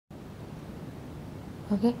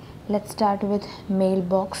Okay, let's start with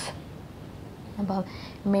mailbox. അപ്പോൾ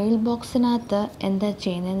mail ബോക്സിനകത്ത് എന്താ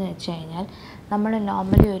ചെയ്യുന്നതെന്ന് വെച്ച് കഴിഞ്ഞാൽ നമ്മൾ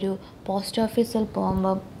നോർമലി ഒരു പോസ്റ്റ് ഓഫീസിൽ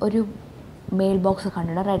പോകുമ്പം ഒരു മെയിൽ ബോക്സ്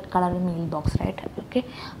കണ്ടിട്ട് red colour mail box right. Okay,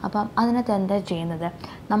 അപ്പം അതിനകത്ത് എന്താ ചെയ്യുന്നത്,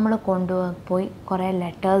 നമ്മൾ കൊണ്ടുപോയി കുറേ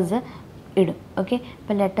ലെറ്റേഴ്സ് ഇടും. ഓക്കെ,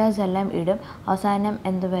 ഇപ്പോൾ ലെറ്റേഴ്സ് എല്ലാം ഇടും. അവസാനം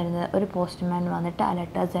എന്ത് വരുന്നത്, ഒരു പോസ്റ്റ്മാൻ വന്നിട്ട് ആ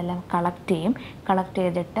ലെറ്റേഴ്സ് എല്ലാം കളക്ട്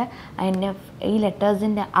ചെയ്തിട്ട് അതിൻ്റെ ഈ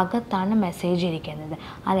ലെറ്റേഴ്സിൻ്റെ അകത്താണ് മെസ്സേജ് ഇരിക്കുന്നത്.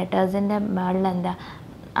 ആ ലെറ്റേഴ്സിൻ്റെ മുകളിൽ എന്താ,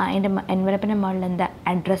 അതിൻ്റെ എൻവലപ്പിൻ്റെ മുകളിൽ എന്താ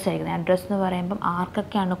അഡ്രസ്സ് ആയിരിക്കുന്നത്. അഡ്രസ്സ് എന്ന് പറയുമ്പം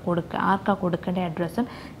ആർക്കാണ് കൊടുക്കേണ്ട അഡ്രസ്സും,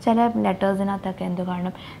 ചില ലെറ്റേഴ്സിനകത്തൊക്കെ എന്ത്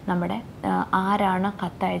കാണും, നമ്മുടെ ആരാണ്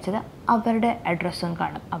കത്തയച്ചത് അവരുടെ അഡ്രസ്സും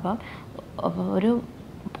കാണും. അപ്പം ഒരു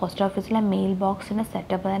പോസ്റ്റ് ഓഫീസിലെ മെയിൽ ബോക്സിൻ്റെ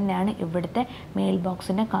സെറ്റപ്പ് തന്നെയാണ് ഇവിടുത്തെ മെയിൽ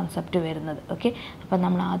ബോക്സിൻ്റെ കൺസെപ്റ്റ് വരുന്നത്. ഓക്കെ, അപ്പോൾ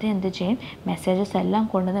നമ്മൾ ആദ്യം എന്ത് ചെയ്യും, മെസ്സേജസ് എല്ലാം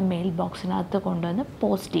കൊണ്ടുവന്ന് മെയിൽ ബോക്സിനകത്ത് കൊണ്ടുവന്ന്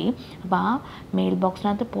പോസ്റ്റ് ചെയ്യും. അപ്പോൾ ആ മെയിൽ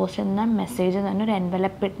ബോക്സിനകത്ത് പോസ്റ്റ് ചെയ്യുന്ന മെസ്സേജ് തന്നെ ഒരു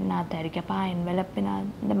എൻവലപ്പിനകത്തായിരിക്കും. അപ്പോൾ ആ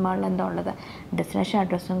എൻവലപ്പിനകത്ത് മുകളിൽ എന്താ ഉള്ളത്, ഡെസ്റ്റിനേഷൻ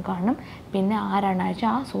അഡ്രസ്സും കാണും, പിന്നെ ആരാണ് അയച്ചാൽ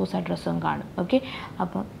ആ സോഴ്സ് അഡ്രസ്സും കാണും. ഓക്കെ,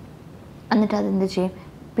 അപ്പം എന്നിട്ട് അതെന്ത് ചെയ്യും,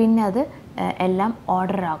 പിന്നെ അത് എല്ലാം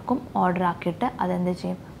ഓർഡർ ആക്കിയിട്ട് അതെന്ത്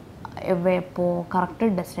ചെയ്യും, ഇപ്പോൾ കറക്റ്റ്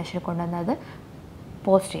ഡെസ്റ്റിനേഷനിൽ കൊണ്ടുവന്നത്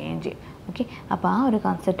പോസ്റ്റ് ചെയ്യുകയും ചെയ്യും. ഓക്കെ, അപ്പോൾ ആ ഒരു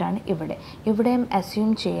കൺസെപ്റ്റാണ് ഇവിടെയും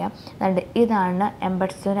അസ്യൂം ചെയ്യാം. ഇതാണ്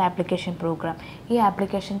എംബഡഡ് ആപ്ലിക്കേഷൻ പ്രോഗ്രാം. ഈ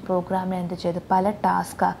ആപ്ലിക്കേഷൻ പ്രോഗ്രാമിൽ എന്ത് ചെയ്തു, പല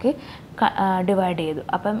ടാസ്ക്കാക്കി ഡിവൈഡ് ചെയ്തു.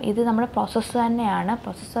 അപ്പം ഇത് നമ്മുടെ പ്രോസസ്സ് തന്നെയാണ്.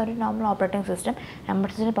 പ്രോസസ്സ് ഒരു നോർമൽ ഓപ്പറേറ്റിംഗ് സിസ്റ്റം,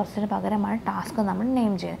 എംബഡഡ് പ്രോസസ്സിന് പകരമാണ് ടാസ്ക് നമ്മൾ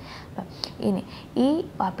നെയിം ചെയ്യുന്നത്. അപ്പം ഇനി ഈ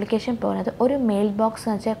ആപ്ലിക്കേഷൻ പോകുന്നത് ഒരു മെയിൽ ബോക്സ്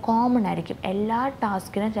എന്ന് വെച്ചാൽ കോമൺ ആയിരിക്കും എല്ലാ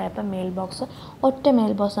ടാസ്കിനും. ചിലപ്പോൾ ഒറ്റ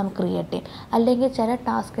മെയിൽ ബോക്സ് നമുക്ക് ക്രിയേറ്റ് ചെയ്യും, അല്ലെങ്കിൽ ചില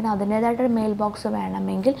ടാസ്കിന് അതിൻ്റേതായിട്ടൊരു മെയിൽ ബോക്സ്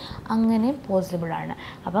വേണമെങ്കിൽ അങ്ങനെയും പോസിബിളാണ്.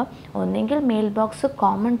 അപ്പം ഒന്നെങ്കിൽ mail box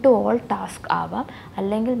common to all task ആവാം,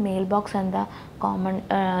 അല്ലെങ്കിൽ മെയിൽ ബോക്സ് എന്താ common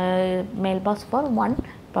mail box four one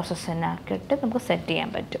പ്രോസസ്സിനാക്കിയിട്ട് നമുക്ക് സെറ്റ് ചെയ്യാൻ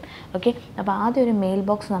പറ്റും. ഓക്കെ, അപ്പോൾ ആദ്യം ഒരു മെയിൽ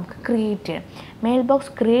ബോക്സ് നമുക്ക് ക്രിയേറ്റ് ചെയ്യണം. മെയിൽ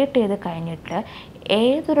ബോക്സ് ക്രിയേറ്റ് ചെയ്ത് കഴിഞ്ഞിട്ട്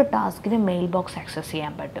ഏതൊരു ടാസ്കിനും മെയിൽ ബോക്സ് ആക്സസ്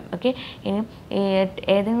ചെയ്യാൻ പറ്റും. ഓക്കെ, ഇനി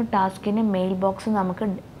ഏതെങ്കിലും ടാസ്കിന് മെയിൽ ബോക്സ്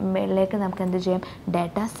മെയിലേക്ക് നമുക്ക് എന്ത് ചെയ്യും,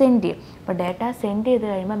 ഡാറ്റ സെൻഡ് ചെയ്യും. അപ്പോൾ ഡാറ്റ സെൻഡ് ചെയ്ത്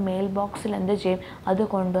കഴിയുമ്പോൾ മെയിൽ ബോക്സിൽ എന്ത് ചെയ്യും, അത്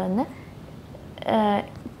കൊണ്ടുവന്ന്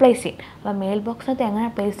പ്ലേസ് ചെയ്യും. അപ്പോൾ മെയിൽ ബോക്സിനകത്ത്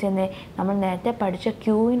എങ്ങനെയാണ് പ്ലേസ് ചെയ്യുന്നത്, നമ്മൾ നേരത്തെ പഠിച്ച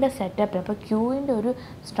ക്യൂവിൻ്റെ സെറ്റപ്പ്. അപ്പോൾ ക്യൂവിൻ്റെ ഒരു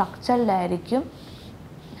സ്ട്രക്ചറിലായിരിക്കും,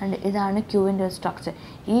 ഇതാണ് ക്യൂവിൻ്റെ ഒരു സ്ട്രക്ചർ.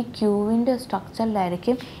 ഈ ക്യൂവിൻ്റെ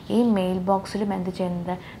സ്ട്രക്ചറിലായിരിക്കും ഈ മെയിൽ ബോക്സിലും എന്ത്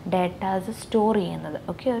ചെയ്യുന്നത്, ഡേറ്റാസ് സ്റ്റോർ ചെയ്യുന്നത്.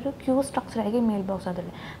 ഓക്കെ, ഒരു ക്യൂ സ്ട്രക്ചറായിരിക്കും മെയിൽ ബോക്സ് അതിൽ.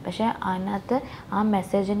 പക്ഷേ അതിനകത്ത് ആ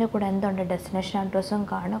മെസ്സേജിൻ്റെ കൂടെ എന്തുണ്ട്, ഡെസ്റ്റിനേഷൻ അഡ്രസ്സും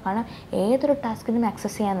കാണും. കാരണം ഏതൊരു ടാസ്കിനും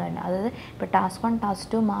ആക്സസ് ചെയ്യാമെന്നുണ്ട്. അതായത് ഇപ്പോൾ ടാസ്ക് 1 ടാസ്ക്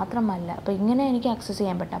 2 മാത്രമല്ല, അപ്പോൾ ഇങ്ങനെ എനിക്ക് ആക്സസ്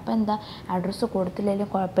ചെയ്യാൻ പറ്റും. അപ്പോൾ എന്താ, അഡ്രസ്സ്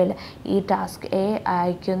കൊടുത്തില്ലെങ്കിലും കുഴപ്പമില്ല, ഈ ടാസ്ക് എ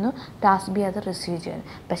അയക്കുന്നു, ടാസ്ക് ബി അത് റിസീവ് ചെയ്യുന്നു.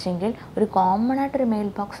 പക്ഷേങ്കിൽ ഒരു കോമൺ ആയിട്ടൊരു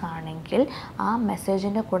മെയിൽ ബോക്സ് ആണെങ്കിൽ ആ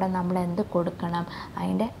മെസ്സേജിൻ്റെ കൂടെ നമ്മൾ എന്ത് കൊടുക്കണം,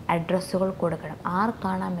 അതിൻ്റെ അഡ്രസ്സുകൾ കൊടുക്കണം.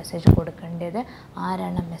 ആർക്കാണ് ആ മെസ്സേജ് കൊടുക്കേണ്ടത്,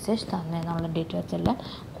 ആരാണ് മെസ്സേജ് തന്നതെന്നുള്ള ഡീറ്റെയിൽസ് എല്ലാം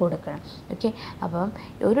കൊടുക്കണം. ഓക്കെ, അപ്പം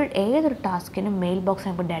ഏതൊരു ടാസ്കിനും മെയിൽ ബോക്സ്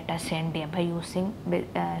നമുക്ക് ഡാറ്റ സെൻഡ് ചെയ്യാം ബൈ യൂസിങ്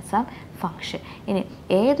സം ഫങ്ഷൻ. ഇനി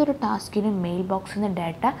ഏതൊരു ടാസ്കിനും മെയിൽ ബോക്സിൽ നിന്ന്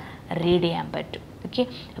ഡാറ്റ റീഡ് ചെയ്യാൻ പറ്റും. ഓക്കെ,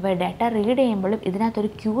 അപ്പോൾ ഡാറ്റ റീഡ് ചെയ്യുമ്പോഴും ഇതിനകത്തൊരു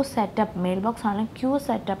ക്യൂ സെറ്റപ്പ്, മെയിൽ ബോക്സ് ആണെങ്കിൽ ക്യൂ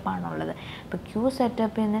സെറ്റപ്പാണുള്ളത്. അപ്പോൾ ക്യൂ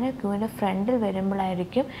സെറ്റപ്പിൽ നിന്ന് ക്യൂവിൻ്റെ ഫ്രണ്ടിൽ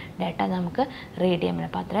വരുമ്പോഴായിരിക്കും ഡാറ്റ നമുക്ക് റീഡ് ചെയ്യാൻ പറ്റും.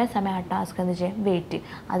 അപ്പോൾ അത്രയും സമയം ആ ടാസ്ക് എന്ത് ചെയ്യും, വെയിറ്റ് ചെയ്യും.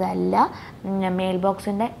 അതല്ല മെയിൽ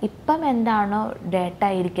ബോക്സിൻ്റെ ഇപ്പം എന്താണോ ഡാറ്റ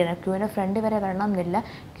ഇരിക്കുന്നത്, ക്യൂവിൻ്റെ ഫ്രണ്ട് വരെ വരണം എന്നില്ല,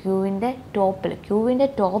 ക്യൂവിൻ്റെ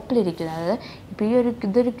ടോപ്പിലിരിക്കുന്നത്. അതായത് ഇപ്പോൾ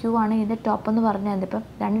ഇതൊരു ക്യൂ ആണ്, ഇതിൻ്റെ ടോപ്പ് എന്ന് പറഞ്ഞാൽ ഇപ്പം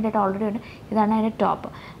 2 ഡാറ്റ ഓൾറെഡി ഉണ്ട്, ഇതാണ് അതിൻ്റെ ടോപ്പ്.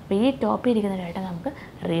 അപ്പോൾ ഈ ടോപ്പിൽ ഇരിക്കുന്ന ഡാറ്റ നമുക്ക്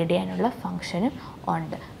റീഡ് ചെയ്യാനുള്ള ഫംഗ്ഷനും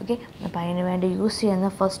ഉണ്ട്. ഓക്കെ, അപ്പോൾ അതിന് വേണ്ടി യൂസ് ചെയ്യുന്ന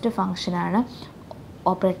ഫസ്റ്റ് ഫംഗ്ഷനാണ്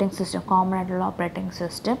ഓപ്പറേറ്റിംഗ് സിസ്റ്റം, കോമൺ ആയിട്ടുള്ള ഓപ്പറേറ്റിംഗ്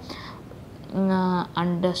സിസ്റ്റം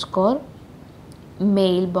അണ്ടർസ്കോർ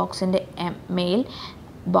മെയിൽ ബോക്സിൻ്റെ മെയിൽ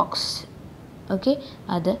ബോക്സ്. ഓക്കെ,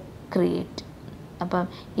 അത് ക്രിയേറ്റ്. അപ്പം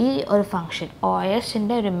ഈ ഒരു ഫംഗ്ഷൻ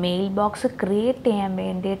OSൻ്റെ ഒരു മെയിൽ ബോക്സ് ക്രിയേറ്റ് ചെയ്യാൻ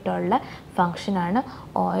വേണ്ടിയിട്ടുള്ള ഫംഗ്ഷനാണ്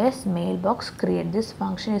OS mail box create. This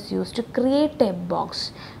function is use to create A box.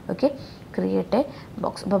 Okay, create A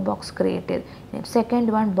box. അപ്പോൾ ബോക്സ് ക്രിയേറ്റ് ചെയ്ത്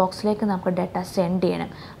സെക്കൻഡ് വൺ ബോക്സിലേക്ക് നമുക്ക് ഡാറ്റ സെൻഡ്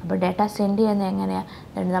ചെയ്യണം. അപ്പോൾ ഡാറ്റ സെൻഡ് ചെയ്യുന്നത്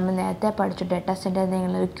എങ്ങനെയാണ്, നമ്മൾ നേരത്തെ പഠിച്ചു. ഡാറ്റ സെൻഡ് ചെയ്യുന്നത്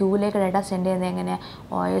എങ്ങനെയാണ്, ഒരു ക്യൂവിലേക്ക് ഡാറ്റ സെൻഡ് ചെയ്യുന്നത് എങ്ങനെയാണ്,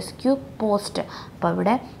 OS ക്യൂ പോസ്റ്റ്. അപ്പോൾ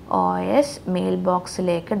ഇവിടെ OS മെയിൽ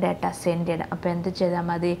ബോക്സിലേക്ക് ഡാറ്റ സെൻഡ് ചെയ്യണം. അപ്പോൾ എന്ത് ചെയ്താൽ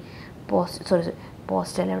മതി,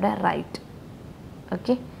 പോസ്റ്റൽ ഇവിടെ right.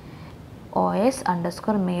 Okay, OS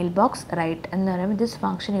underscore mailbox right എന്ന് പറയുമ്പോൾ this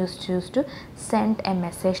function use to send A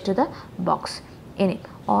message to the box. ഇനി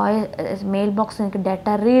മെയിൽ ബോക്സ് എനിക്ക് ഡാറ്റ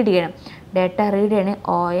റീഡ് ചെയ്യണം.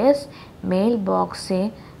 OS മെയിൽ ബോക്സിൽ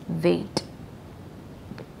വെയിറ്റ്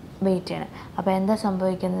ചെയ്യണം. അപ്പോൾ എന്താ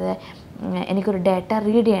സംഭവിക്കുന്നത്, എനിക്കൊരു ഡാറ്റ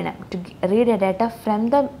റീഡ് ചെയ്യണം. To read A data from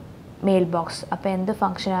the mail box. അപ്പോൾ എന്ത്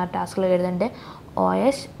ഫംഗ്ഷൻ ആ ടാസ്കിൽ എഴുതേണ്ടത്?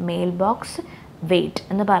 OS മെയിൽ ബോക്സ് വെയിറ്റ്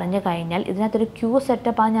എന്ന് പറഞ്ഞു കഴിഞ്ഞാൽ ഇതിനകത്തൊരു ക്യൂ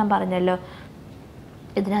സെറ്റപ്പാണ് ഞാൻ പറഞ്ഞല്ലോ,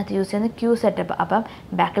 ഇതിനകത്ത് യൂസ് ചെയ്യുന്ന ക്യൂ സെറ്റപ്പ്. അപ്പം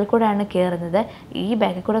ബാക്കിൽ കൂടെയാണ് കയറുന്നത്. ഈ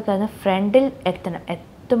ബാക്കിൽ കൂടെ കയറുന്ന ഫ്രണ്ടിൽ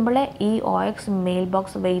എത്തുമ്പോഴേ ഈ OX മെയിൽ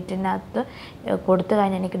ബോക്സ് വെയിറ്റിനകത്ത് കൊടുത്തു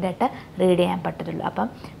കഴിഞ്ഞാൽ എനിക്ക് ഡാറ്റ റീഡ് ചെയ്യാൻ പറ്റത്തുള്ളൂ. അപ്പം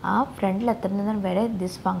ആ ഫ്രണ്ടിൽ എത്തുന്നതിന് വരെ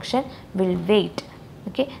this function will wait.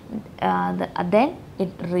 Okay, then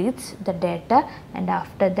it reads the data and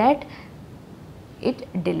after that it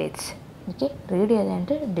deletes. Okay, read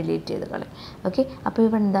ചെയ്തിട്ട് ഡിലീറ്റ് ചെയ്ത് കളയും. ഓക്കെ, അപ്പോൾ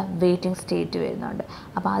ഇവിടെ എന്താ വെയിറ്റിംഗ് സ്റ്റേറ്റ് വരുന്നുണ്ട്.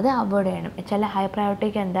 അപ്പോൾ അത് അവോയ്ഡ് ചെയ്യണം. ചില ഹൈ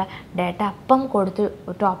പ്രയോറിറ്റിക്ക് എന്താ ഡാറ്റ അപ്പം കൊടുത്തു,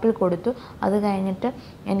 ടോപ്പിൽ കൊടുത്തു, അത് കഴിഞ്ഞിട്ട്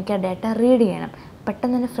എനിക്ക് ആ ഡാറ്റ റീഡ് ചെയ്യണം.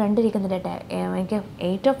 പെട്ടെന്ന് തന്നെ ഫ്രണ്ടിൽ ഇരിക്കുന്ന ഡാറ്റ എനിക്ക്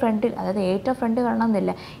ഏറ്റവും ഫ്രണ്ടിൽ, അതായത് ഏറ്റവും ഫ്രണ്ട്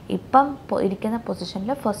കാണണമെന്നില്ല, ഇപ്പം ഇരിക്കുന്ന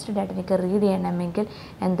പൊസിഷനിൽ ഫസ്റ്റ് ഡാറ്റ എനിക്ക് റീഡ് ചെയ്യണമെങ്കിൽ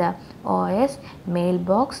എന്താ OS മെയിൽ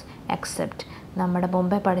ബോക്സ് അക്സെപ്റ്റ്. നമ്മുടെ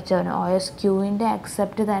മുമ്പേ പഠിച്ചവന് OS ക്യൂവിൻ്റെ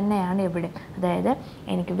അക്സെപ്റ്റ് തന്നെയാണ് ഇവിടെ. അതായത്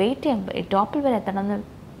എനിക്ക് വെയിറ്റ് ചെയ്യാൻ, ടോപ്പിൽ വരെ എത്തണമെന്ന്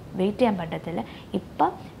വെയിറ്റ് ചെയ്യാൻ പറ്റത്തില്ല.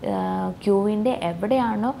 ഇപ്പം ക്യൂവിൻ്റെ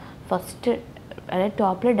എവിടെയാണോ ഫസ്റ്റ്, അതായത്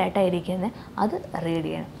ടോപ്പിൽ ഡാറ്റ ഇരിക്കുന്നത് അത് റീഡ്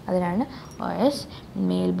ചെയ്യണം. അതിനാണ് OS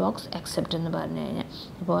മെയിൽ ബോക്സ് അക്സെപ്റ്റ് എന്ന് പറഞ്ഞു കഴിഞ്ഞാൽ.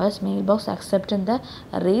 അപ്പോൾ OS മെയിൽ ബോക്സ് അക്സെപ്റ്റ് എന്താ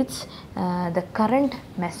reads the current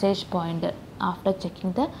message point after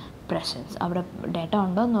checking the presence. അവിടെ ഡാറ്റ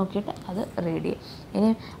ഉണ്ടോ എന്ന് നോക്കിയിട്ട് അത് റീഡ് ചെയ്യും. ഇനി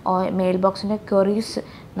മെയിൽ ബോക്സിൻ്റെ ക്വറീസ്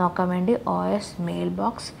നോക്കാൻ വേണ്ടി OS mail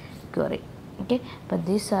box query. Okay, അപ്പോൾ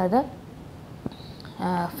ദീസ് ആർ ദ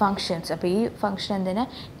ഫങ്ഷൻസ്. അപ്പോൾ ഈ ഫംഗ്ഷൻ എന്തിനാ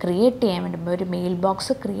ക്രിയേറ്റ് ചെയ്യാൻ വേണ്ടി, ഒരു മെയിൽ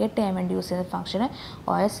ബോക്സ് ക്രിയേറ്റ് ചെയ്യാൻ വേണ്ടി യൂസ് ചെയ്യുന്ന ഫംഗ്ഷന്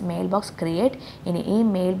OS മെയിൽ ബോക്സ് ക്രിയേറ്റ്. ഇനി ഈ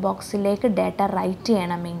മെയിൽ ബോക്സിലേക്ക് ഡാറ്റ റൈറ്റ്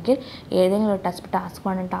ചെയ്യണമെങ്കിൽ ഏതെങ്കിലും ഒരു ടാസ്ക്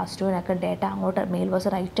 1 ടാസ്ക് 2 ഡാറ്റ അങ്ങോട്ട് മെയിൽ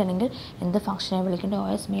ബോക്സ് റൈറ്റ് ചെയ്യണമെങ്കിൽ എന്ത് ഫംഗ്ഷനെ വിളിക്കേണ്ടത്?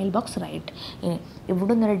 OS mail box right. ഇനി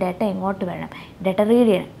ഇവിടെ നിന്നൊരു ഡാറ്റ ഇങ്ങോട്ട് വേണം, ഡാറ്റ റീഡ്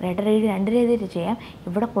ചെയ്യണം. ഡാറ്റ റീഡ് രണ്ട് രീതിയിൽ ചെയ്യാം.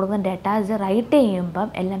 ഇവിടെ കൊടുക്കുന്ന ഡാറ്റാസ് റൈറ്റ് ചെയ്യുമ്പം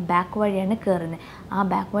എല്ലാം ബാക്ക് വഴിയാണ് കയറുന്നത്. ആ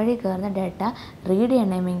ബാക്ക് വഴി കയറുന്ന ഡാറ്റ റീഡ്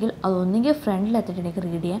ചെയ്യണമെങ്കിൽ അതൊന്നുകിൽ ഫ്രണ്ടിലെത്തിയിട്ട് എനിക്ക്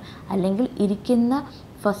റീഡ് ചെയ്യാം, അല്ലെങ്കിൽ ഇരിക്കുന്ന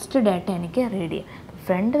ഫസ്റ്റ് ഡാറ്റ എനിക്ക് റീഡ് ചെയ്യാം.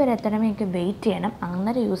 ഫ്രണ്ട് വരെ എത്തണമെങ്കിൽ എനിക്ക് വെയിറ്റ് ചെയ്യണം,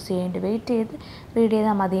 അങ്ങനെ യൂസ് ചെയ്യേണ്ടി വെയിറ്റ് ചെയ്ത് റീഡ്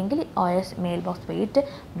ചെയ്താൽ മതിയെങ്കിൽ OS മെയിൽ ബോക്സ് വെയിറ്റ്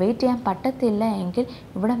ചെയ്യാൻ പറ്റത്തില്ല എങ്കിൽ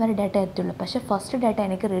ഇവിടെ വരെ ഡാറ്റ എത്തുള്ളൂ. പക്ഷേ ഫസ്റ്റ് ഡാറ്റ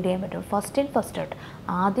എനിക്ക് റീഡ് ചെയ്യാൻ പറ്റുള്ളൂ. ഫസ്റ്റ് ഇൻ ഫസ്റ്റ് ഔട്ട്,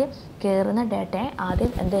 ആദ്യം കയറുന്ന ഡാറ്റയെ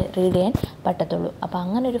ആദ്യം റീഡ് ചെയ്യാൻ പറ്റത്തുള്ളൂ. അപ്പോൾ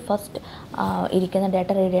അങ്ങനെ ഒരു ഫസ്റ്റ് ഇരിക്കുന്ന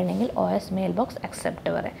ഡാറ്റ റീഡ് ചെയ്യണമെങ്കിൽ OS മെയിൽ ബോക്സ്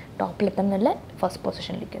അക്സെപ്റ്റ് വരെ ടോപ്പിലെത്തുന്നില്ല, ഫസ്റ്റ്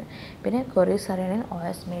പൊസിഷനിലിരിക്കുന്നത്. പിന്നെ ക്വറീസ് അറിയണമെങ്കിൽ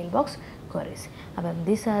OS മെയിൽ ബോക്സ് queries. അപ്പം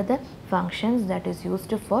these are the functions that is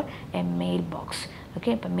used for a mailbox. Okay,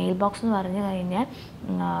 ഇപ്പം മെയിൽ ബോക്സ് എന്ന് പറഞ്ഞു കഴിഞ്ഞാൽ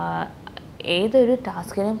ഏതൊരു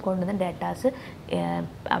ടാസ്കിലും കൊണ്ടുവന്ന ഡാറ്റാസ്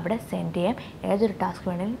അവിടെ സെൻഡ് ചെയ്യാം, ഏതൊരു ടാസ്ക്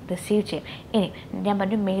വേണമെങ്കിലും റിസീവ് ചെയ്യാം. ഇനി ഞാൻ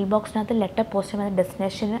പറഞ്ഞു മെയിൽ ബോക്സിനകത്ത് ലെറ്റർ പോസ്റ്റ് ചെയ്യുന്ന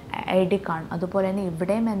ഡെസ്റ്റിനേഷൻ ID കാണും. അതുപോലെ തന്നെ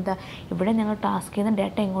ഇവിടെയും ഇവിടെ ഞങ്ങൾ ടാസ്കിൽ നിന്ന്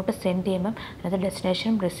ഡാറ്റ ഇങ്ങോട്ട് സെൻഡ് ചെയ്യുമ്പം അതിനകത്ത്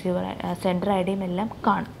ഡെസ്റ്റിനേഷനും റിസീവർ സെൻഡർ IDയും എല്ലാം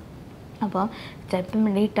കാണും. അപ്പോൾ ചിലപ്പം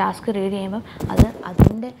ഈ ടാസ്ക് റീഡ് ചെയ്യുമ്പം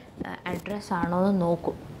അതിൻ്റെ അഡ്രസ്സ് ആണോ എന്ന്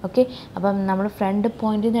നോക്കും. ഓക്കെ, അപ്പം നമ്മൾ ഫ്രണ്ട്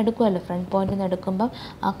പോയിന്റിൽ നിന്ന് എടുക്കുമല്ലോ, ഫ്രണ്ട് പോയിന്റിൽ നിന്ന് എടുക്കുമ്പം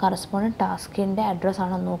ആ കറസ്പോണ്ടിങ് ടാസ്കിൻ്റെ അഡ്രസ്സ്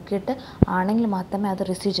ആണോ നോക്കിയിട്ട് ആണെങ്കിൽ മാത്രമേ അത്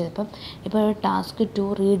റിസീവ് ചെയ്തു. ഇപ്പോൾ ഒരു ടാസ്ക് 2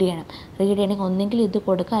 റീഡ് ചെയ്യണമെങ്കിൽ ഒന്നെങ്കിൽ ഇത്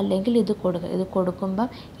കൊടുക്കുക അല്ലെങ്കിൽ ഇത് കൊടുക്കുക. ഇത് കൊടുക്കുമ്പം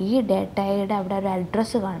ഈ ഡാറ്റയുടെ അവിടെ ഒരു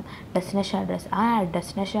അഡ്രസ്സ് കാണും, ഡെസ്റ്റിനേഷൻ അഡ്രസ്സ്. ആ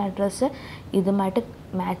ഡെസ്റ്റിനേഷൻ അഡ്രസ്സ് ഇതുമായിട്ട്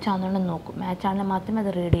മാച്ച് ആണെന്ന് നോക്കും. മാച്ച് ആണെങ്കിൽ മാത്രമേ അത്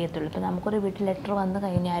റീഡ് ചെയ്യത്തുള്ളൂ. ഇപ്പോൾ നമുക്കൊരു വീട്ടിൽ ലെറ്റർ വന്നു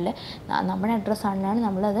കഴിഞ്ഞാൽ നമ്മുടെ അഡ്രസ്സ് ആണെന്നാണ്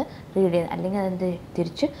നമ്മളത് റീഡ് ചെയ്യുന്നത്, അല്ലെങ്കിൽ അതെന്ത്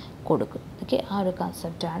തിരിച്ച് കൊടുക്കും. ഓക്കെ, ആ ഒരു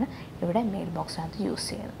കൺസെപ്റ്റാണ് ഇവിടെ മെയിൽ ബോക്സിനകത്ത് യൂസ്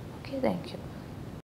ചെയ്യുന്നത്. Okay, thank you.